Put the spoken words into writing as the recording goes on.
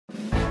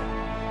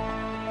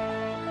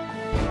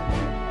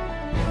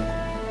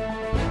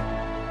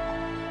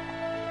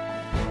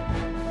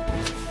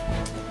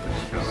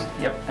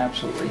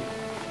absolutely.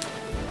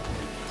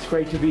 It's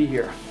great to be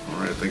here.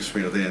 All right, thanks for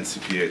being at the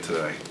NCPA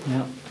today.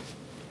 Yeah.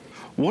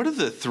 What are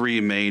the three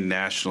main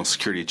national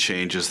security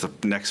changes the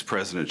next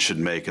president should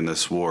make in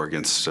this war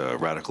against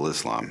radical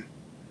Islam?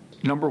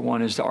 Number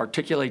one is to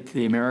articulate to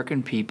the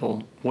American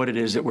people what it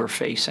is that we're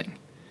facing.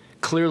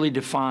 Clearly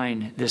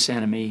define this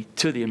enemy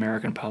to the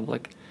American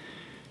public.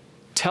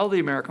 Tell the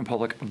American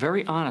public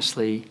very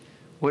honestly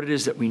what it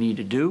is that we need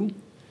to do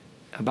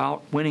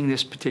about winning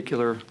this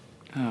particular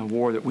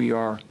war that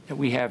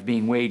we have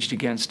being waged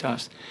against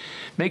us.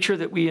 Make sure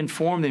that we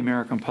inform the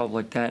American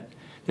public that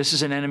this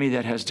is an enemy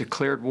that has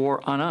declared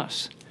war on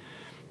us.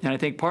 And I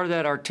think part of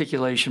that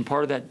articulation,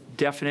 part of that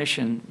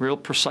definition, real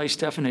precise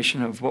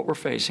definition of what we're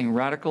facing,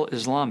 radical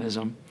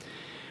Islamism,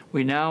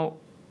 we now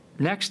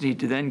next need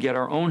to then get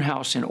our own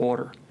house in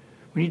order.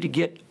 We need to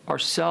get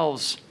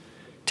ourselves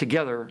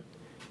together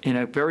in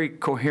a very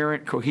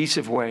coherent,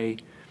 cohesive way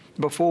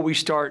before we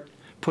start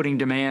putting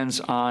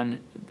demands on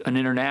an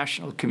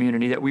international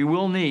community that we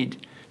will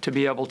need to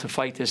be able to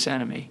fight this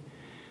enemy.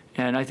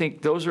 And I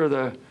think those are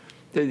the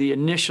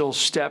initial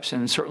steps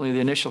and certainly the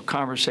initial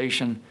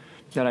conversation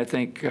that I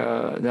think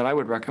that I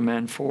would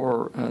recommend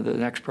for the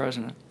next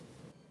president.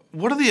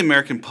 What are the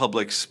American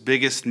public's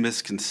biggest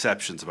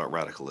misconceptions about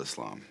radical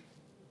Islam?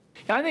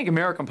 I think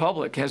American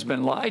public has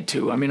been lied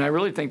to. I mean, I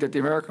really think that the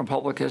American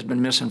public has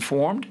been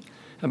misinformed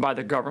by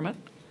the government.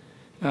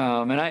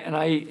 And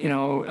I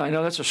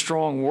know that's a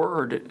strong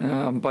word,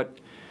 but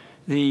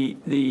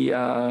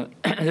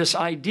this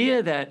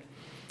idea that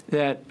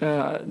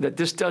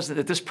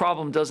this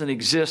problem doesn't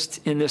exist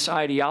in this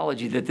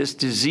ideology, that this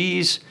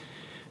disease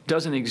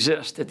doesn't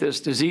exist, that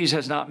this disease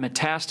has not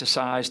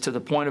metastasized to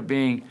the point of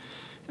being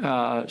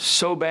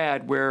so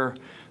bad where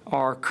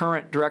our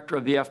current director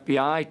of the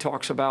FBI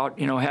talks about,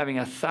 having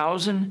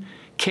 1,000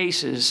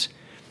 cases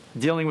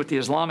dealing with the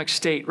Islamic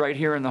State right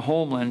here in the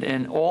homeland,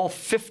 and all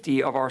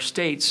 50 of our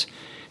states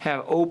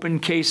have open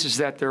cases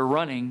that they're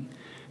running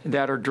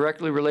that are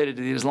directly related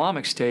to the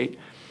Islamic State.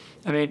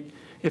 I mean,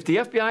 if the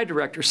FBI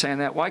director is saying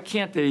that, why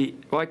can't the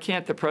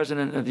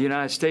President of the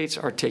United States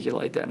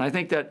articulate that? And I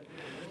think that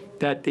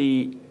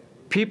the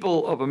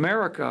people of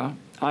America,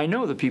 I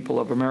know the people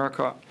of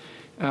America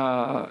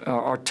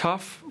are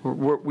tough.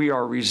 We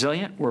are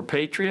resilient. We're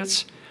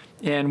patriots,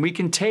 and we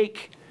can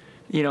take,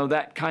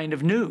 that kind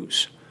of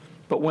news.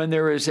 But when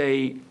there is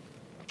a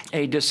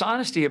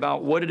dishonesty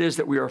about what it is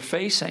that we are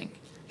facing,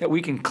 that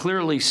we can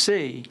clearly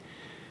see,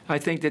 I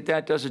think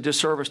that does a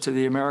disservice to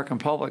the American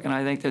public, and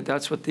I think that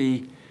that's what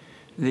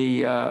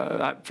frankly,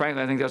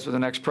 I think that's what the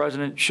next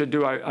president should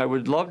do. I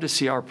would love to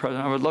see our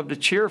president. I would love to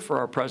cheer for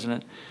our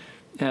president.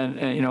 And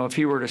if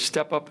he were to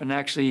step up and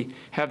actually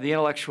have the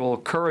intellectual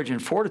courage and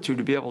fortitude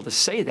to be able to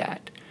say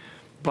that.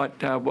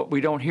 But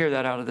we don't hear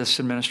that out of this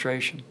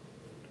administration.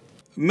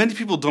 Many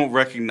people don't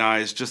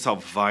recognize just how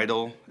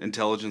vital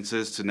intelligence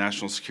is to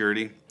national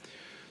security.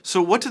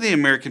 So what do the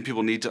American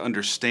people need to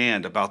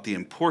understand about the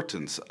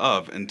importance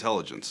of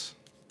intelligence?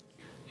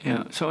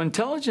 Yeah, so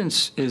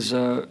intelligence is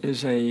a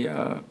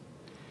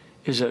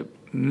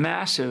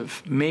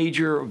massive,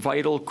 major,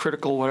 vital,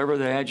 critical, whatever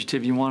the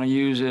adjective you want to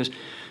use is,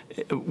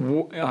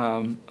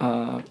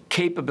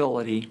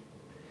 capability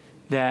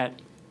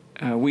that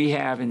we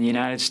have in the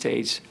United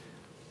States,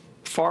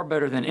 far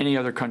better than any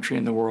other country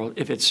in the world,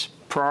 if it's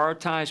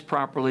prioritized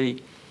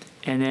properly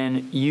and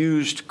then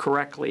used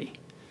correctly.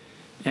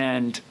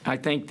 And I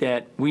think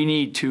that we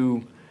need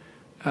to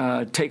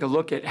take a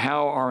look at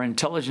how our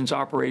intelligence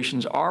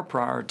operations are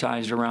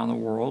prioritized around the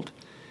world.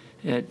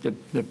 The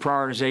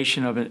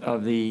prioritization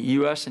of the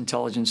U.S.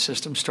 intelligence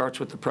system starts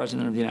with the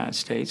President of the United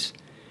States,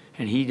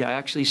 and he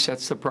actually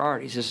sets the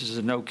priorities. This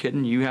is no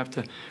kidding. You have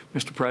to,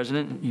 Mr.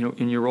 President,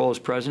 in your role as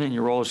President, in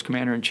your role as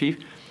Commander-in-Chief,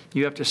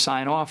 you have to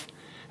sign off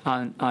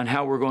on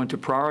how we're going to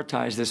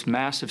prioritize this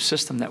massive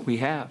system that we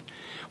have,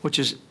 which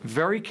is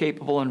very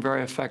capable and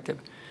very effective.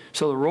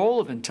 So the role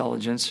of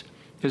intelligence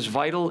is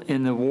vital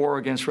in the war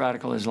against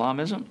radical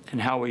Islamism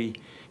and how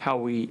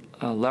we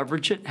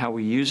leverage it, how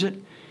we use it,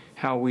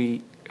 how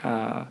we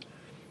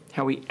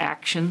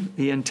action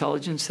the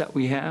intelligence that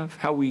we have,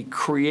 how we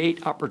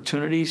create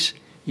opportunities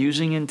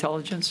using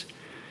intelligence.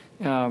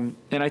 And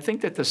I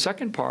think that the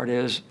second part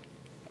is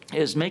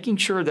making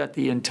sure that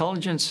the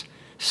intelligence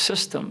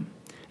system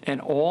and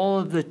all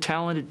of the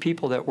talented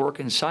people that work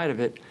inside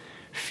of it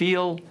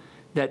feel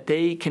that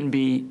they can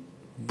be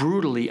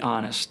brutally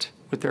honest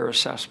with their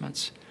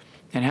assessments,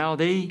 and how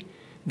they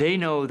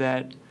know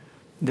that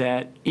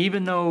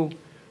even though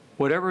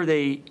whatever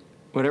they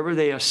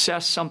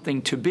assess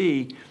something to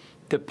be,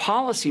 the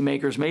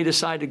policymakers may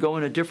decide to go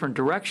in a different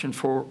direction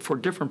for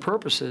different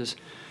purposes,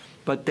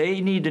 but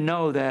they need to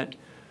know that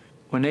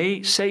when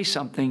they say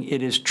something,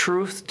 it is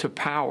truth to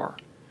power,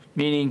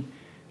 meaning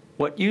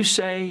what you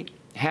say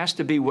has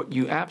to be what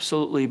you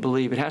absolutely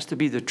believe. It has to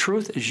be the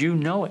truth as you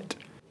know it.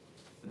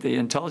 The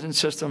intelligence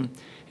system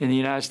in the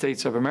United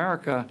States of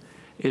America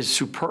is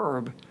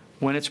superb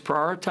when it's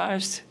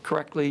prioritized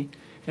correctly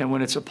and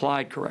when it's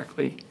applied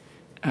correctly.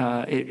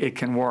 It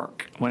can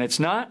work. When it's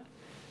not,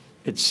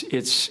 it's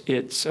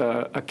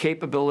a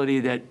capability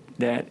that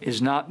that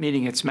is not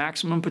meeting its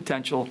maximum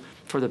potential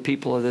for the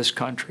people of this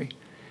country.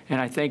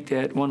 And I think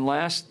that one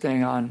last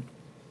thing on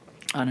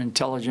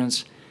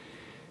intelligence,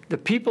 the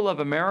people of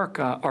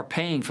America are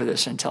paying for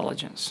this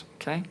intelligence,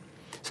 okay?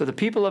 So the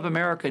people of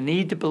America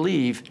need to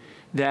believe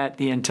that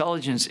the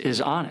intelligence is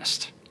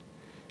honest.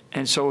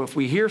 And so if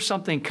we hear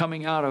something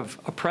coming out of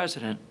a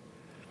president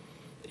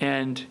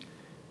and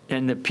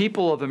the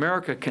people of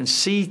America can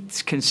see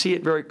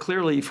it very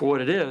clearly for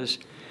what it is,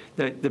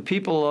 that the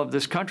people of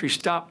this country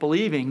stop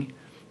believing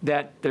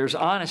that there's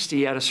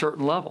honesty at a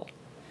certain level.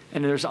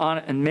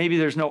 And maybe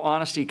there's no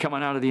honesty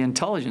coming out of the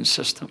intelligence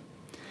system.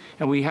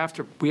 And we have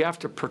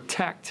to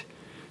protect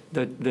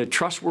the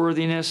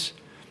trustworthiness,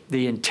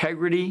 the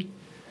integrity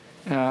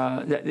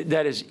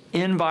that is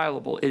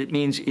inviolable. It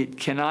means it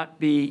cannot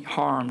be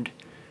harmed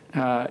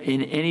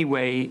in any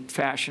way,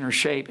 fashion, or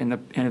shape. And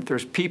if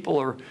there's people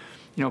or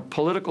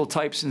political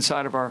types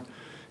inside of our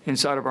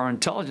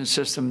intelligence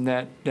system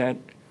that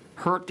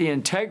hurt the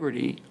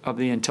integrity of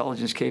the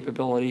intelligence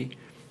capability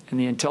and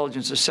the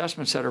intelligence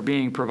assessments that are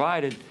being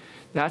provided,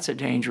 that's a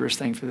dangerous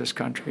thing for this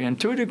country. And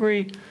to a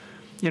degree,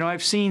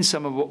 I've seen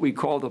some of what we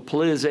call the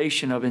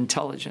politicization of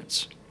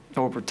intelligence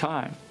over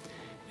time.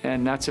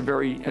 And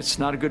it's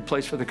not a good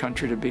place for the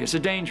country to be. It's a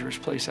dangerous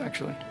place,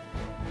 actually.